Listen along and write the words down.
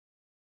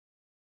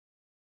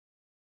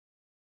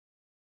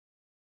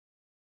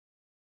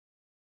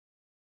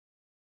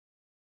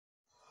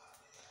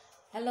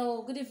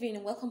Hello, good evening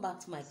and welcome back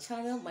to my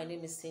channel. My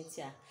name is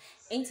Cynthia.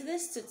 In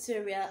today's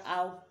tutorial,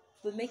 I'll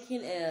be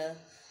making a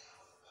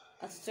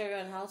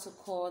tutorial on how to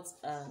cut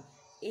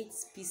 8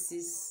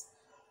 pieces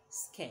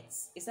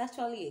skirts. It's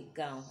actually a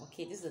gown.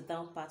 Okay, this is the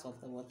down part of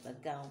the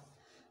gown.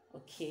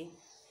 Okay,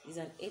 it's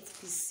an 8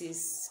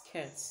 pieces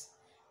skirt.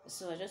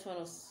 So I just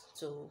want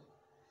to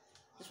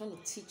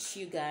teach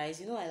you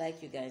guys. I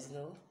like you guys.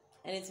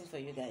 Anything for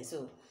you guys.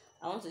 So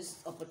I want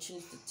this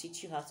opportunity to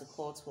teach you how to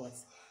cut what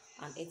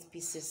an 8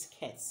 pieces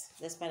skirt.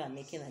 Despite I'm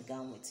making a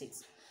gown with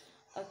it.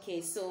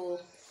 Okay, so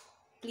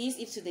please,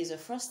 if today is your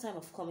first time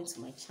of coming to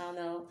my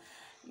channel,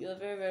 you're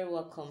very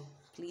welcome.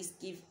 Please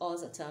give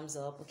us a thumbs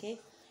up, okay,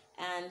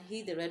 and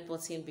hit the red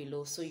button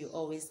below so you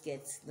always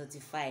get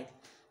notified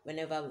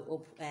whenever we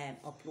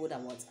upload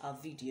our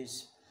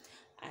videos.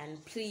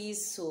 And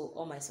please, so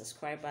all my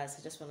subscribers,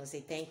 I just want to say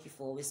thank you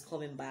for always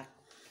coming back,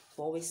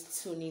 for always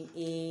tuning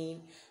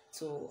in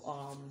to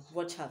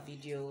watch our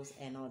videos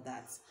and all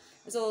that.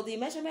 So the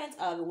measurement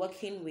I'll be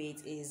working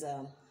with is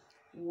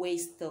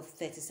waist of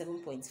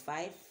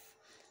 37.5.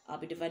 I'll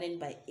be dividing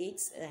by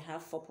 8 and I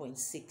have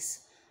 4.6.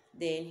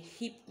 Then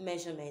hip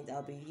measurement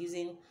I'll be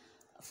using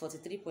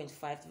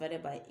 43.5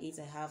 divided by 8.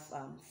 I have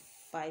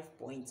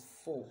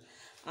 5.4.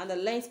 And the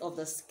length of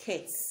the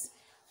skirts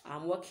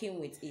I'm working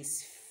with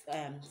is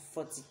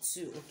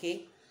 42.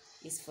 Okay,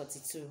 it's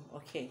 42.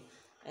 Okay,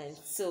 and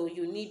so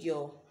you need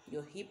your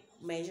hip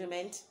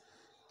measurement,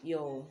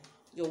 your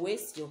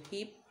waist, your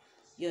hip,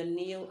 your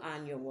knee,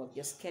 and your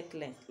skirt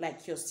length,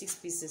 like your 6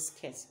 pieces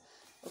skirt.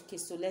 Okay,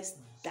 so let's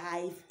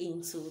dive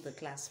into the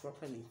class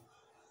properly.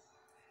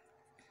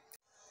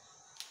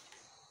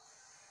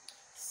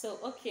 So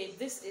okay,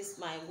 this is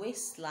my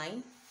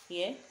waistline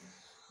here,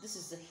 this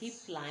is the hip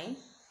line,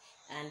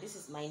 and this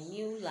is my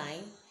new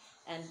line,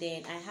 and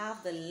then I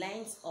have the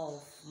length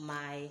of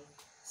my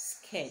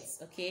skirts.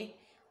 Okay,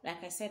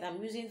 like I said,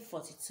 I'm using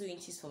 42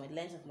 inches for my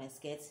length of my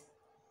skirt,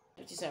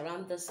 which is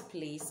around this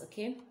place.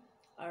 Okay,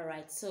 all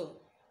right, so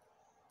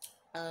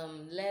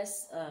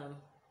let's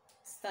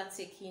start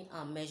taking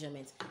our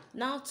measurements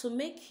now. To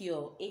make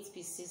your 8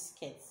 pieces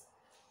skirt,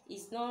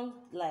 it's not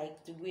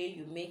like the way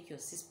you make your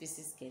 6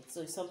 pieces skirt,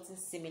 so it's something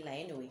similar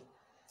anyway,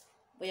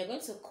 but you're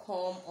going to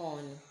come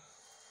on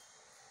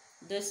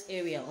this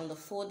area, on the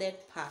folded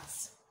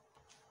parts.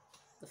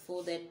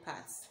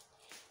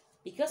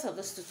 Because of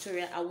this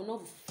tutorial, I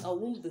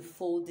won't be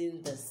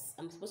folding this.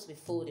 I'm supposed to be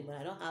folding, but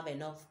I don't have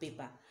enough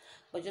paper,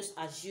 but just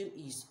assume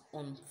is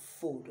on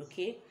fold.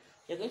 Okay,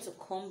 you're going to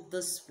come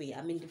this way,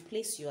 I mean the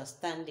place you are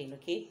standing.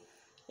 Okay,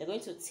 you're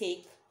going to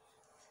take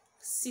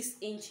 6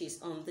 inches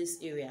on this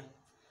area.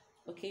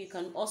 Okay, you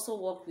can also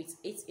work with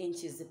 8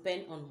 inches,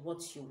 depending on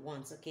what you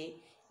want. Okay,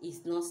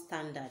 it's not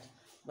standard,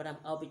 but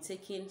I'll be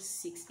taking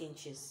 6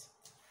 inches.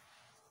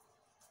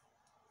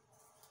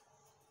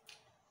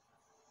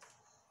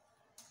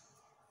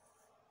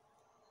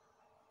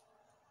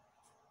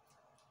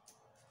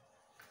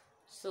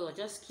 So I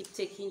just keep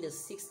taking the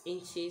 6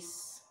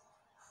 inches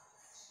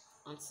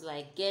until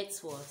I get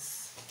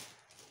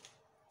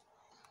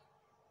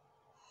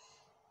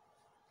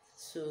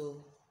to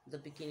the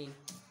beginning.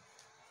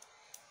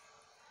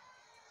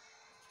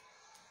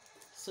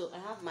 So I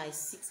have my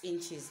 6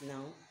 inches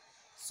now.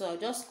 So I'll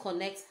just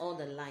connect all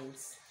the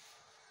lines.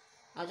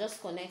 I'll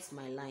just connect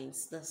my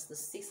lines. That's the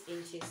 6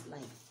 inches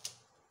line.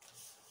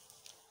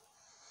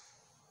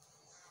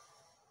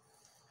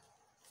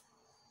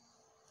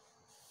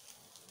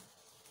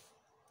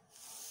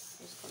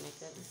 Just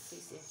connected the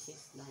 6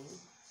 inches line.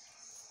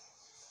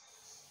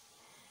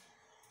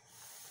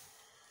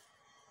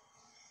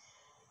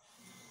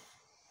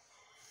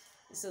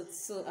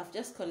 So I've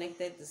just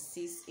connected the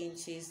 6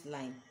 inches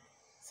line.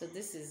 So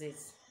this is it.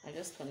 I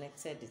just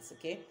connected it.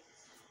 Okay,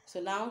 so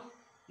now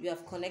you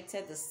have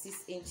connected the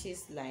 6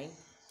 inches line.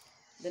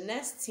 The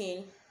next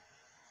thing,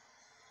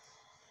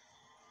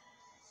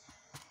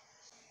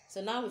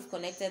 so now we've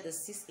connected the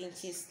 6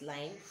 inches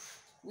line,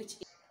 which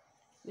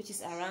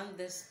is around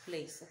this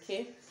place.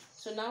 Okay,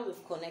 so now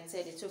we've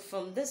connected it. So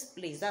from this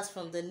place, that's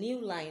from the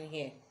new line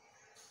here.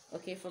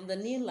 Okay, from the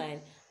new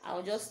line,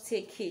 I'll just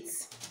take it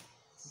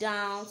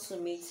down to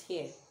meet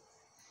here.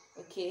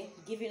 Okay,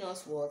 giving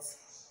us what?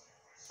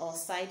 Our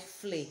side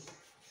flare.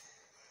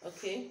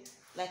 Okay,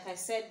 like I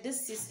said,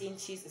 this 6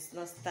 inches is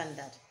not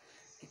standard.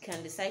 You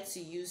can decide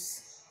to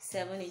use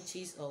 7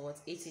 inches or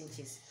 8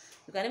 inches.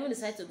 You can even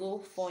decide to go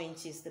 4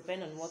 inches,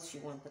 depending on what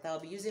you want, but I'll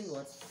be using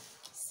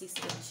 6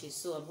 inches.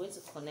 So I'm going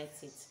to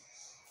connect it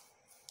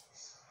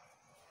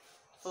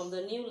from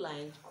the new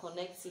line,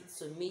 connect it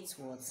to meet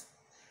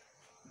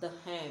the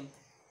hem.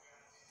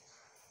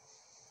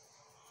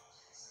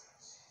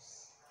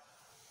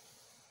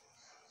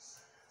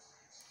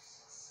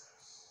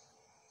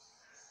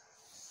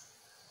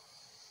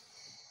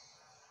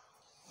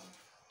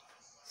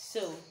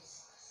 So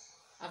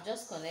I've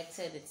just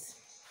connected it.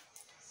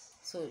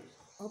 So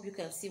hope you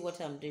can see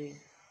what I'm doing.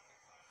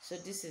 So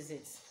this is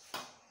it.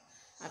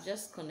 I've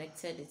just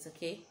connected it.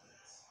 Okay,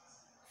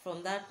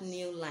 from that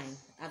new line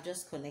I've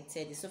just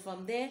connected it. So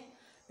from there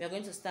we are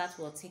going to start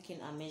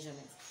taking our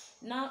measurements.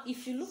 Now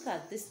if you look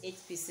at this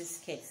 8 pieces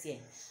skirt here,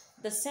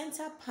 the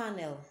center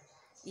panel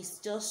is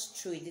just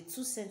straight. The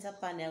two center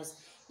panels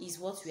is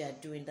what we are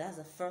doing. That's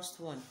the first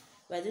one.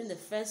 We're doing the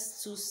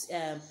first two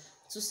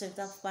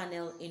center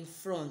panel in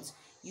front.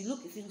 You look,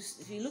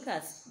 if you look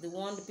at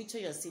the picture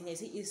you're seeing here,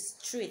 see it's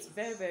straight,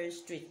 very very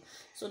straight.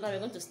 So now we're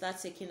going to start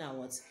taking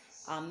our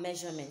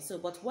measurement. So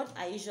but what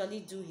I usually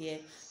do here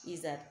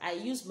is that I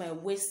use my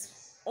waist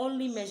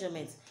only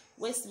measurement,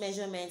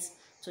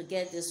 to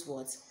get this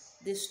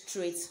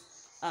straight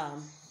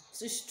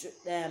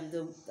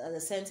the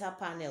center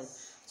panel.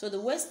 So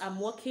the waist I'm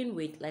working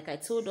with, like I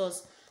told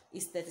us,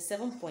 is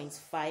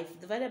 37.5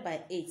 divided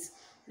by 8.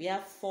 We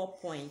have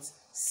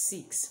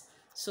 4.6.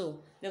 So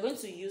we're going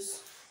to use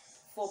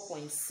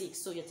 4.6.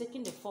 So you're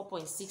taking the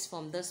 4.6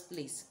 from this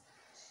place.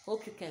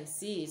 Hope you can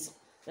see it.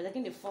 We're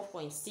taking the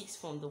 4.6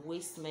 from the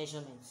waist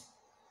measurement.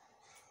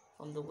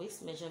 From the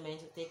waist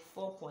measurement, you take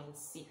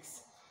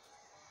 4.6.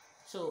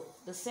 So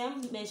the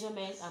same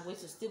measurement, I'm going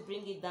to still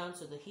bring it down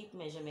to the hip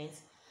measurement.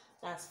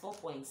 That's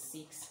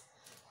 4.6.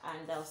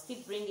 And I'll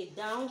still bring it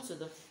down to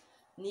the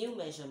new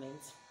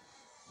measurement.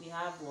 We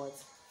have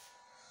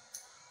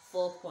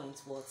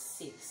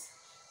 4.6.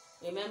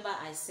 Remember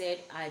I said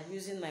I'm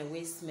using my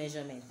waist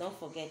measurement. Don't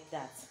forget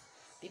that,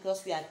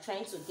 because we are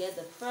trying to get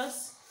the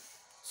first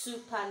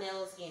two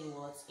panels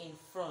in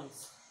front.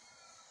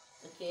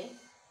 Okay.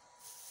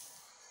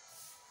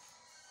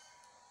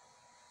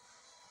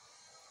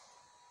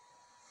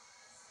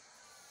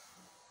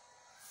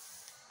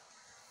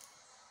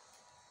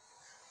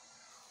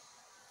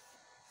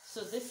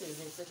 So this is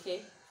it.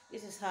 Okay,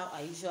 this is how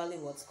I usually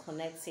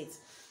connect it.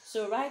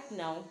 So right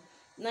now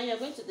you're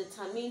going to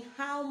determine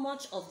how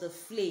much of the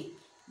flay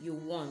you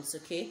want.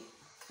 Okay,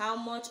 how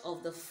much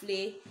of the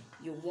flay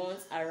you want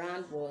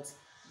around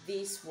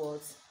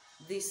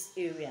this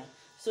area.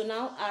 So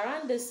now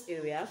around this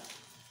area,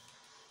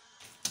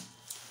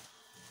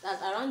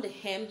 that's around the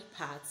hem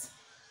part,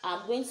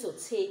 I'm going to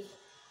take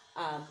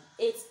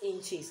 8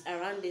 inches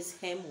around this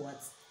hem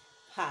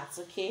part.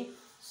 Okay,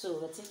 so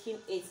we're taking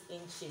 8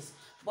 inches,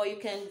 but you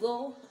can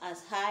go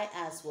as high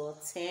as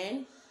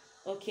 10.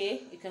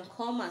 Okay, you can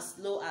come as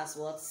low as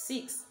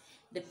 6,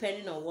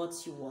 depending on what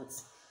you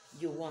want.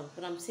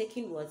 But I'm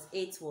taking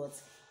 8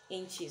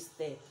 inches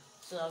there.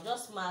 So I'll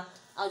just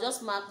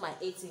mark my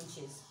 8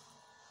 inches.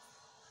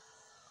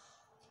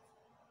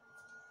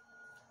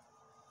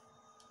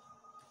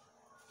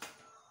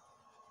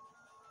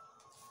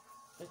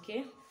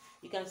 Okay,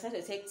 you can start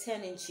to take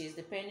 10 inches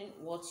depending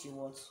what you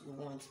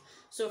want.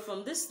 So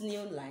from this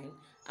new line,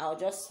 I'll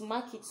just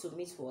mark it to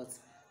meet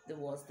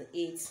the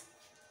 8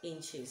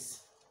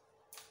 inches.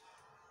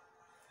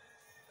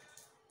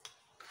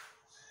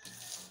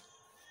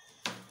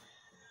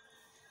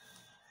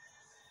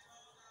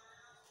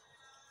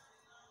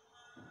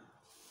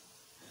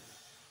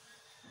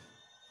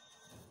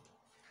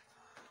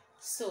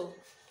 So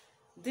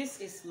this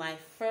is my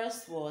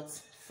first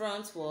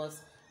front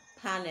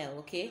panel.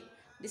 Okay,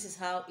 this is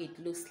how it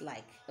looks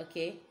like.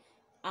 Okay,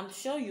 I'm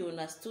sure you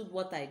understood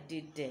what I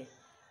did there.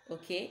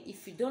 Okay,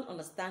 if you don't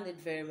understand it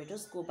very well,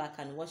 just go back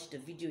and watch the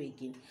video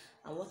again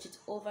and watch it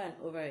over and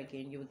over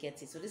again. You will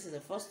get it. So this is the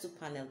first two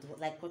panels,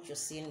 like what you're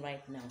seeing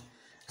right now.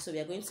 So we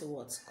are going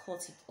to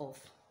cut it off.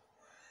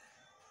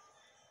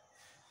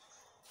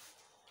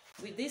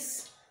 With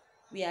this,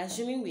 we are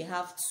assuming we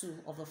have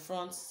 2 of the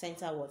front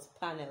center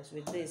panels.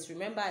 With this,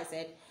 remember I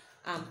said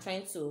I'm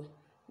trying to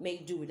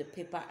make do with the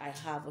paper I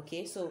have.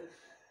 Okay, so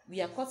we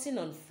are cutting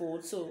on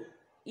fold. So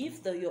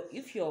if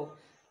you're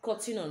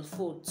cutting on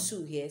fold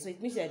 2 here, so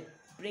it means you're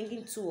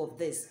bringing 2 of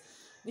this,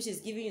 which is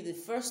giving you the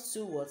first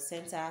 2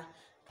 center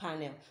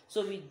panel.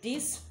 So with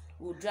this,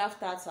 we'll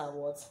draft out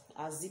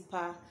our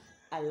zipper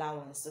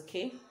allowance.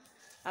 Okay,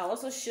 I'll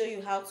also show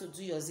you how to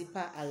do your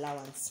zipper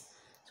allowance.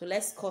 So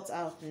let's cut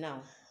out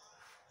now.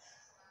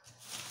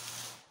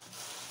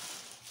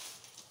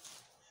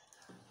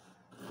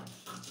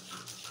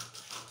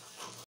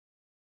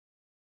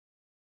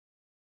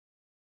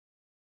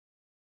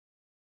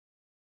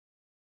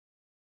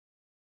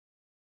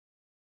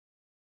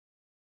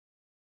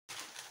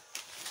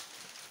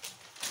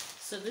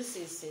 So this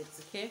is it.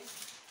 Okay,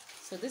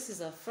 so this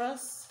is our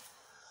first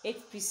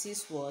 8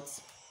 pieces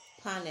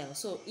panel.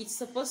 So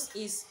it's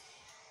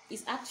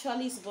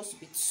actually supposed to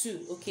be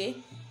 2. Okay,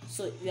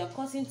 so we are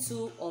cutting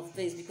 2 of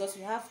this because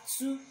we have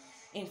 2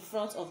 in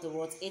front of the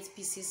 8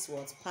 pieces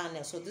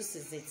panel. So this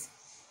is it.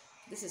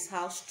 This is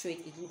how straight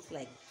it looks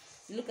like.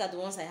 Look at the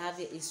ones I have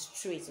here, is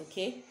straight.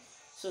 Okay,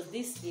 so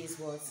this is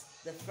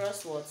the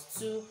first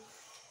 2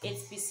 8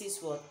 pieces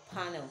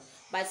panel.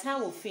 By the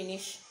time we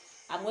finish,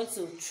 I'm going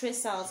to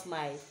trace out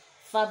my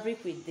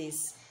fabric with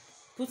this,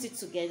 put it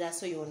together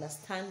so you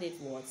understand it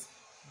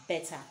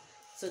better.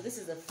 So this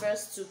is the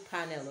first 2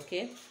 panel.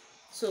 Okay,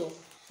 so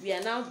we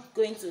are now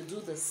going to do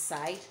the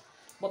side,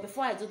 but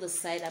before I do the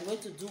side, I'm going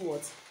to do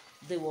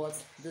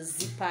the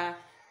zipper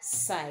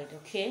side.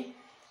 Okay,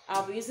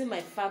 I'll be using my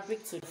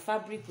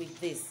fabric with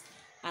this,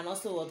 and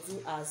also we'll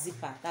do our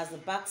zipper, that's the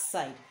back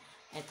side,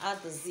 and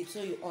add the zip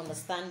so you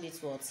understand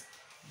it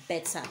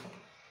better.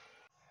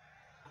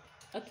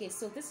 Okay,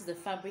 so this is the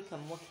fabric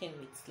I'm working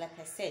with. Like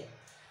I said,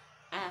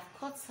 I have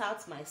cut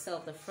out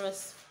myself the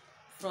first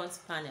front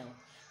panel.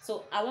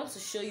 So I want to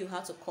show you how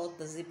to cut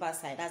the zipper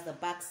side. That's the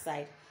back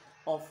side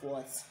of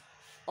what?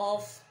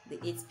 Of the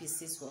 8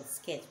 pieces what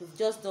skirt. We've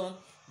just done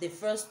the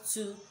first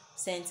 2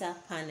 center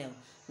panel.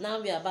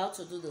 Now we are about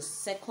to do the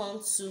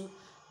second 2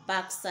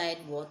 back side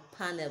what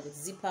panel with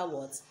zipper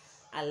what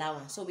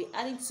allowance. So we're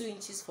adding 2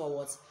 inches for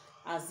what?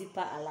 Our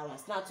zipper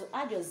allowance. Now to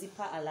add your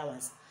zipper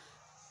allowance,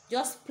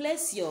 just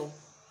place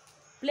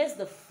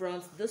the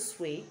front this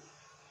way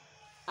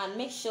and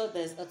make sure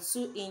there's a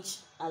 2-inch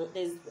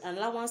there's an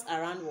allowance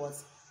around what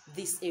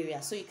this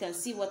area, so you can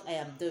see what I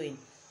am doing.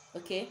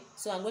 Okay,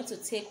 so I'm going to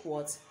take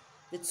what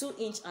the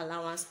 2-inch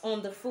allowance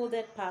on the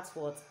folded part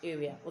what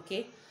area.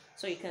 Okay,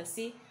 so you can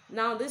see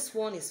now this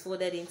one is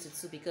folded into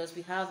 2 because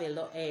we have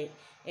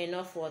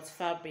enough what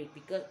fabric,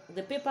 because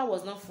the paper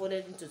was not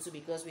folded into 2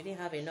 because we didn't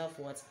have enough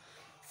what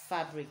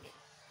fabric.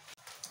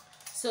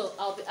 So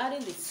I'll be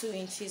adding the 2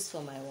 inches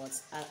for my what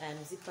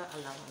zipper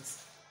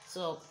allowance.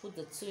 So I'll put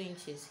the 2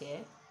 inches here.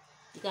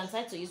 You can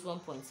try to use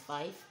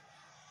 1.5.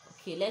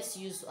 Okay, let's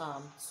use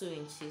 2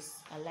 inches.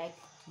 I like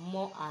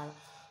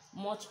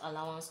much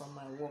allowance on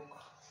my work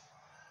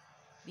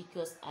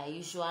because I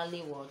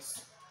usually would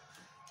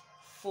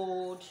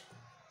fold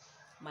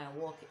my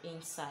work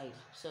inside.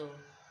 So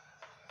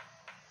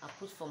I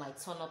put for my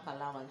turn up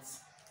allowance.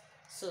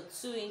 So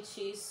 2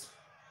 inches,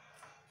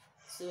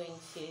 2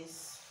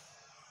 inches.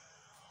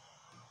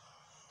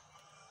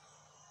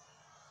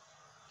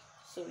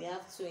 So we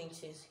have 2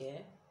 inches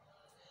here,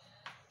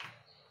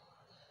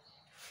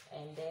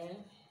 and then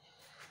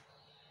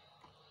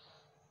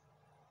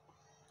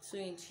 2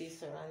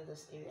 inches around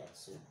this area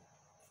too.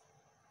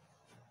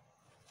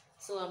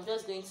 So I'm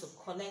just going to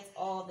connect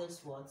all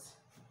those words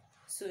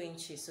 2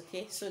 inches.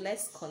 Okay, so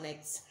let's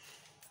connect.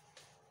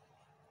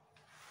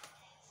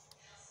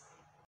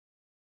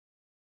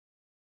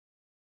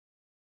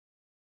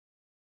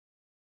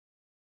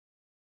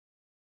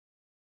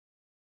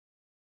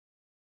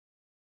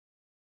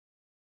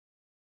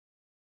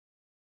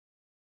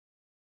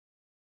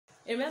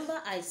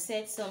 Remember I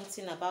said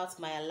something about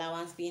my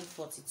allowance being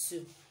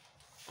 42.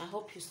 I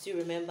hope you still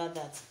remember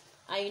that.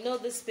 And you know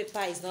this paper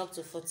is not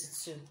to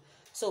 42.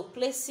 So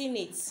placing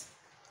it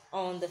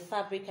on the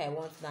fabric I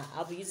want now,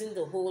 I'll be using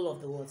the whole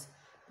of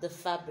the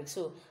fabric.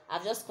 So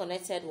I've just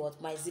connected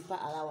what my zipper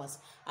allowance.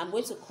 I'm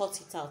going to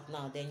cut it out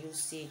now, then you'll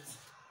see it.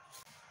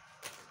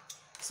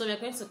 So we're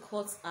going to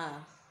cut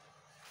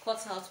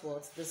out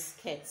what the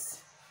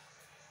skirts.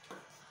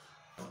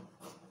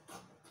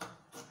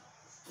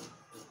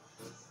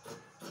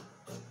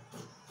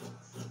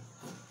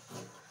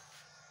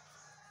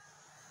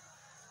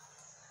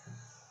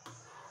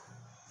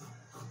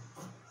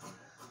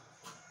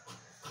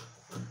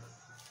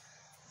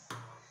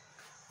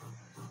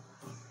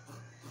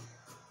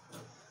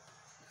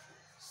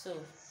 So,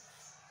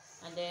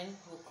 and then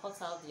we'll cut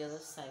out the other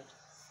side.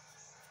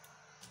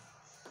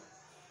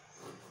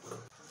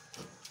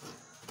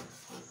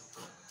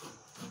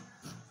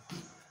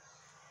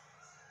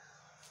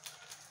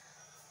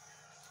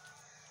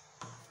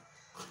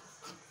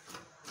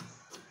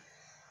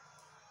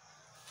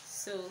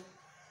 So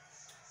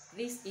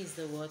this is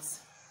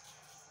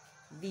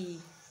the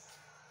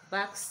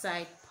back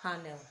side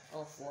panel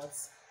of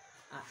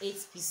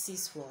 8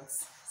 pieces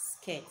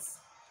skirts.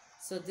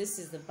 So this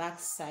is the back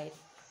side,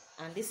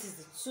 and this is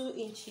the 2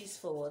 inches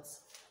for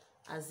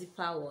a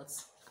zipper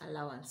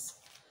allowance.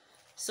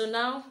 So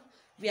now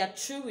we are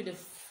through with the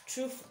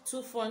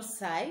two front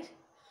side,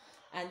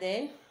 and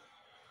then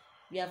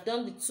we have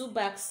done the 2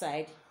 back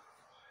side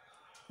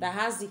that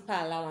has zipper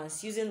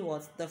allowance, using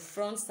the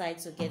front side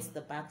to get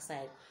the back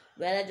side.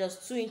 We added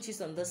just 2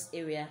 inches on this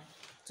area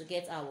to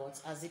get our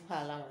zipper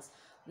allowance.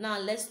 Now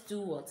let's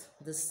do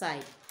the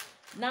side.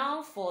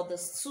 Now for the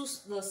 2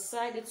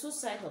 sides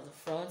of the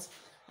front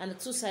and the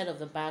 2 sides of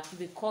the back,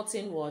 we'll be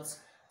cutting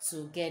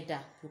together.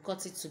 We'll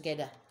cut it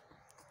together.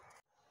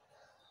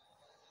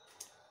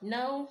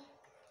 Now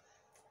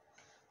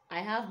I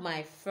have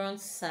my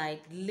front side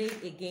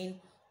laid again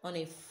on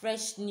a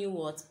fresh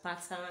new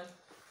pattern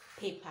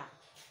paper.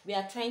 We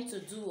are trying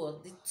to do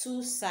the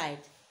 2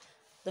 sides,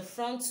 the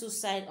front 2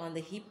 sides on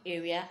the hip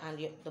area, and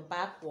the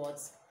back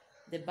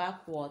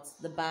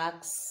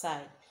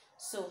side.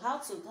 So how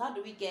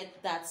do we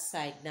get that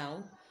side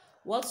now?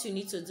 What you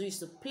need to do is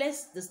to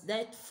place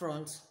that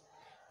front,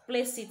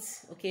 place it.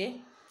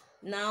 Okay,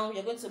 now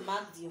you're going to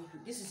mark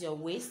this is your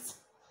waist,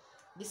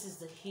 this is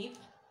the hip,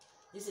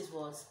 this is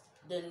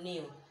the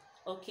nail.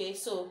 Okay,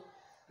 so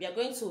we are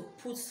going to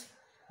put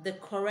the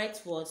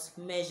correct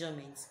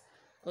measurement.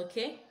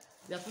 Okay,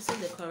 we are putting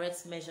the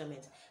correct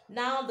measurement.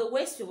 Now the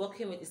waist we're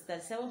working with is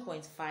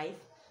 37.5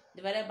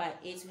 divided by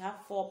 8. We have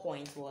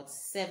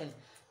 4.7,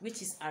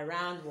 which is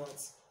around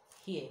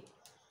here.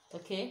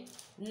 Okay,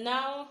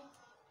 now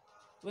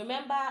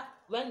remember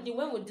when we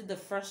did the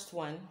first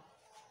one,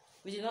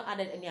 we did not add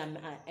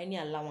any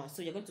allowance.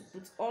 So you're going to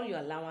put all your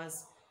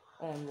allowance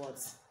on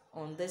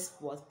on this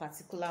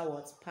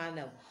particular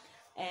panel.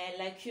 And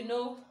like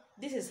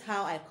this is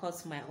how I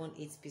cut my own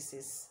 8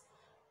 pieces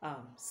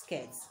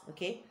skirts.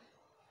 Okay,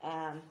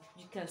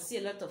 you can see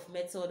a lot of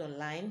method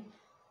online.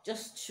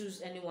 Just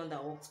choose anyone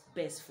that works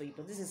best for you,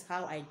 but this is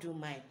how I do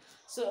mine.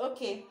 So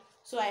okay,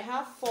 so I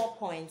have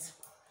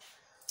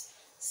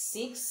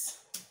 4.6.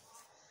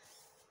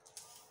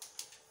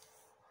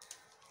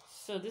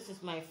 So this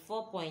is my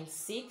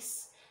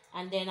 4.6,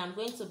 and then I'm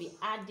going to be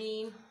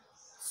adding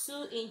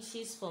 2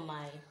 inches for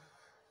my,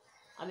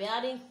 I'll be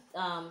adding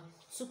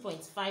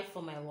 2.5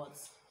 for my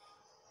what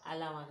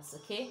allowance.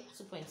 Okay,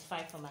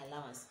 2.5 for my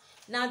allowance.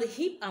 Now the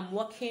hip I'm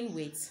working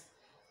with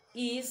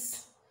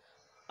is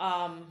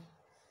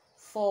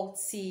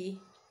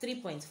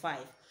 43.5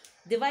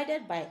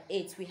 divided by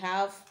 8, we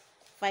have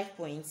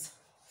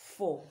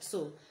 5.4.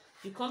 so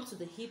you come to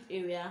the hip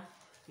area,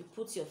 you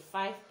put your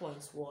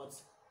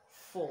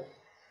 5.4,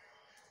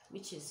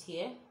 which is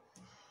here,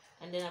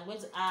 and then I'm going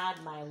to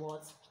add my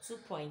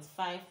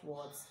 2.5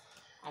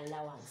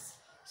 allowance.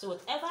 So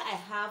whatever I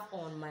have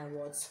on my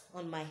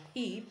on my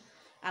hip,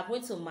 I'm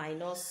going to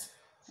minus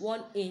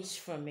 1 inch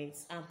from it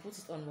and put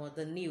it on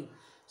the new.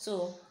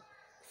 So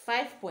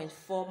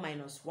 5.4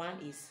 minus 1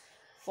 is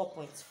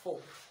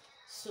 4.4.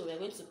 So we're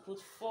going to put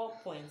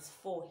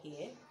 4.4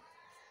 here,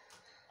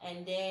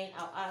 and then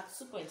I'll add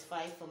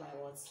 2.5 for my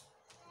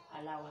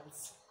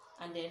allowance,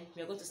 and then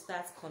we're going to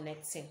start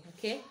connecting.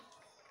 Okay,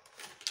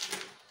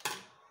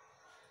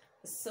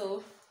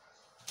 so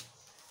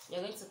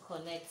you're going to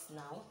connect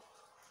now.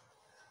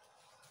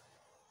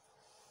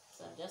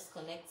 So I've just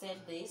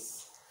connected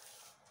this,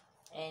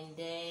 and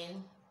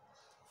then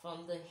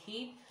from the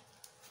hip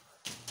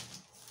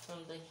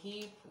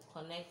we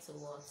connect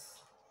towards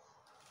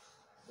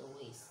the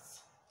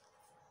waist.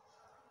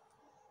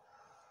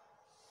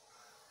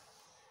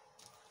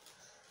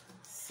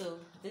 So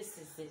this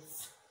is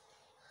it.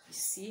 You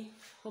see,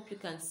 hope you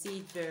can see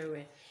it very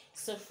well.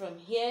 So from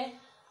here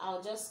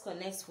I'll just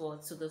connect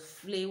to the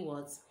flay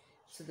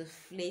to the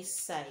flay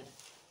side.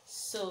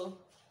 So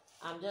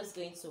I'm just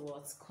going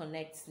to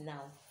connect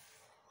now.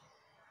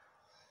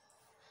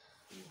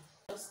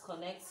 Just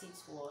connect it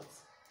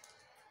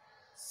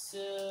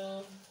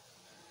so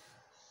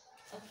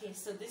okay,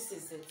 so this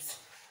is it.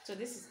 So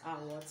this is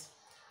our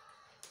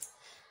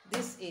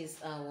this is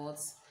our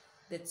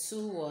the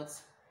two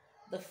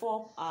the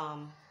 4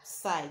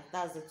 side,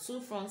 that's the 2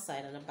 front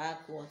side and the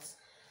back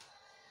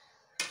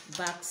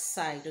back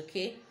side.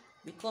 Okay,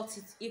 we cut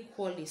it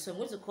equally, so I'm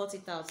going to cut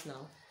it out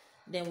now,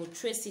 then we'll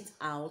trace it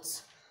out,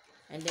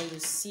 and then you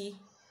see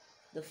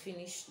the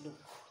finished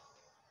look.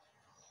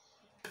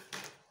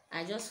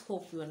 I just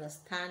hope you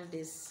understand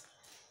this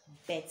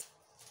better.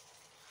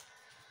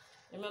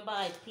 Remember,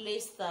 I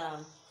placed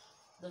the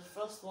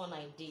first one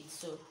I did,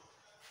 so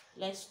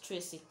let's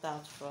trace it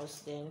out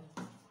first, then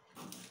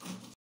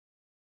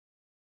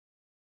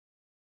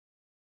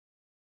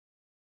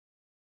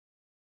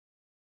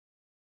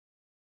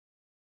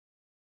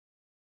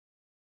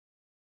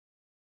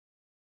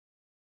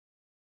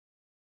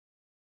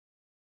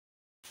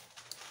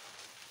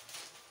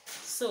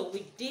so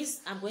with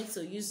this I'm going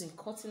to use in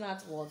cutting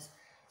out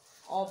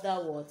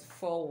other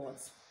 4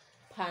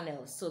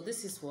 panels. So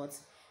this is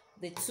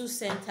the 2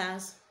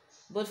 centers,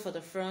 both for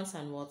the front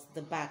and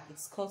the back.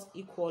 It's cut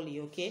equally.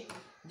 Okay,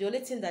 the only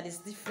thing that is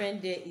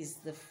different there is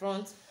the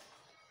front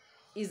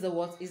is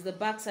the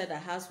back side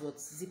that has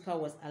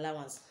zipper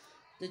allowance.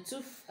 The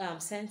 2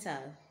 center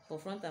for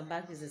front and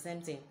back is the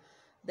same thing.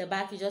 The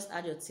back, you just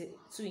add your 2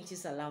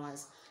 inches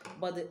allowance,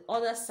 but the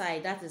other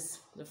side, that is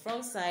the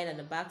front side and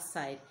the back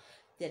side,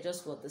 they're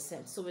just the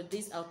same. So with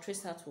this I'll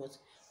trace out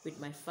with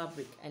my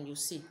fabric, and you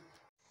see.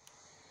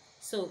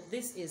 So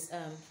this is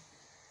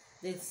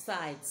the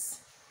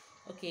sides.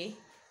 Okay,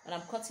 and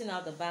I'm cutting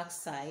out the back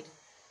side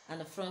and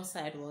the front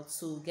side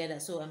together.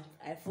 So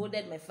I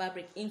folded my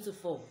fabric into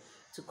 4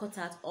 to cut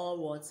out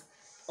all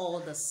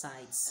the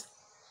sides.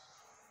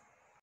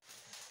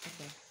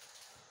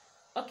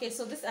 Okay,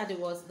 so these are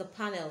the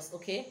panels.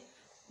 Okay,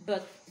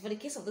 but for the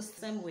case of the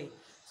same way,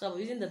 so I'm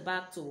using the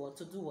back to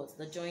do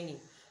the joining.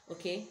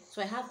 Okay,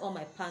 so I have all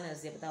my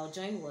panels here, but I'll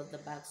join the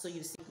back, so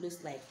you see it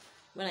looks like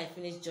when I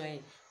finish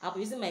joining. I'll be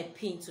using my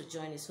pin to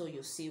join it, so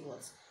you see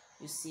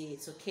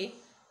it. Okay,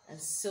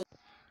 and so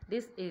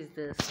this is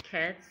the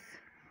skirt.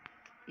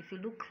 If you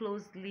look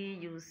closely,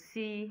 you'll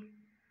see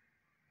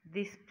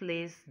this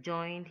place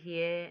joined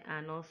here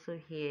and also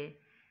here,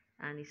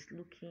 and it's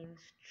looking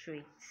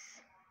straight.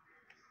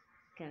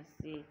 You can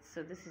see it.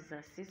 So this is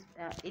a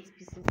 8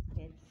 pieces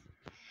skirt,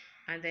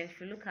 and then if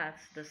you look at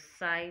the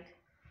side,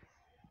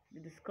 you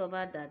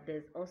discover that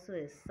there's also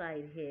a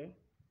side here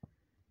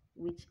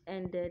which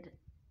ended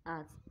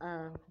at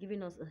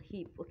giving us a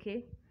hip.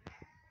 Okay,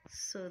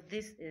 so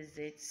this is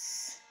it.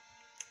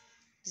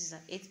 This is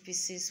an 8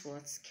 pieces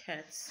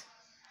skirt.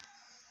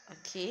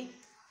 Okay,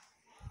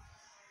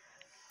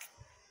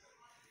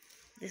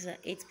 these are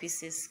 8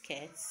 pieces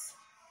skirts.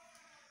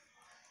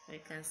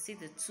 You can see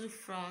the 2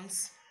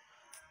 fronts.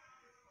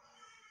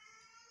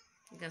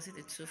 You can see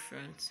the 2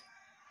 fronts.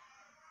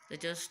 They're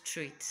just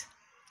straight,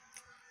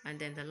 and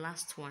then the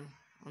last one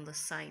on the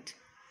side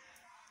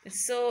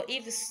So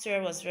if the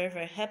tutorial was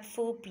very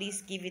helpful,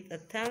 please give it a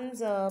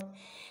thumbs up,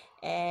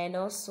 and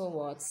also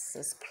what,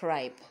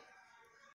 subscribe.